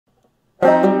I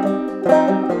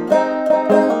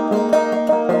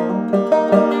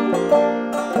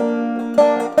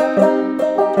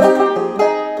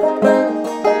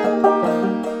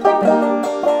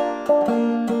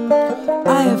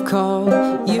have called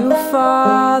you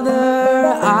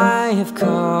Father, I have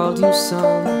called you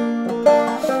Son.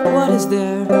 What is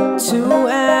there to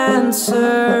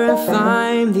answer if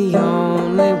I'm the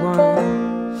only one?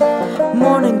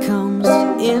 Morning comes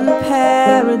in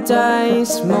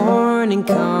paradise, morning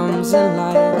comes in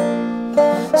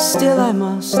light. Still I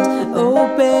must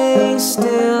obey,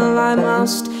 still I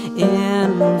must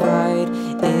invite.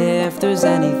 If there's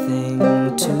anything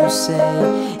to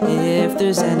say, if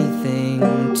there's anything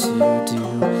to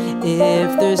do,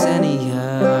 if there's any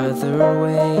other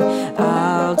way,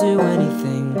 I'll do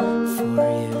anything for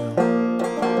you.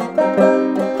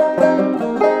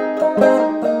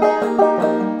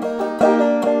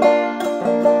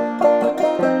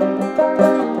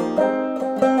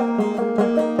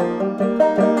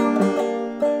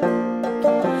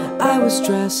 I was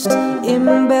dressed in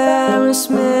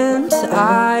embarrassment,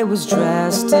 I was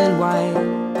dressed in white.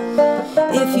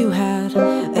 If you had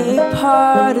a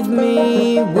part of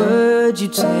me, would you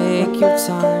take your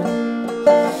time?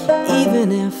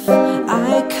 Even if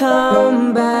I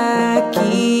come back,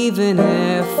 even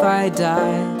if I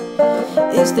die,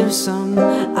 is there some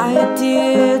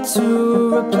idea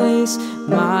to replace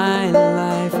my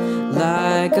life?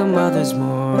 Like a mother's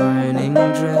morning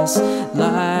dress,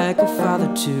 like a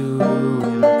father to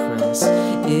impress.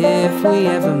 If we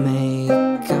ever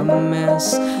make a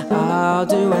mess, I'll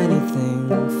do anything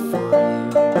for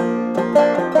you.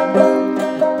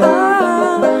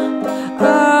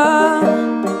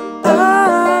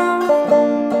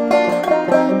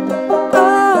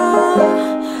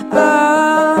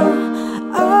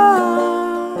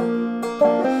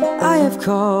 I have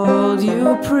called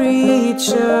you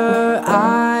preacher,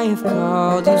 I have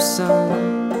called you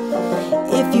son.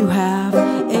 If you have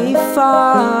a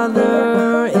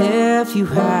father, if you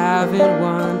haven't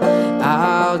one,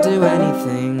 I'll do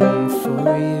anything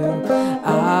for you.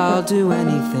 I'll do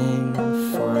anything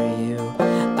for you.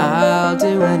 I'll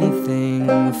do anything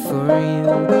for you.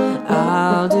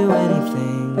 I'll do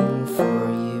anything for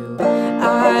you.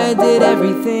 I did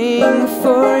everything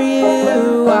for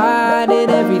you. I did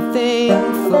everything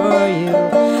for you.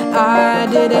 I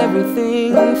did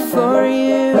everything for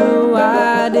you.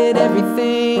 I did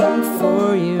everything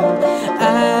for you.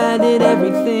 I did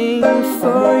everything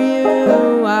for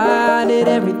you. I did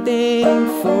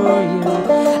everything for you.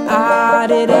 I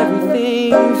did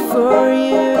everything for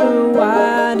you.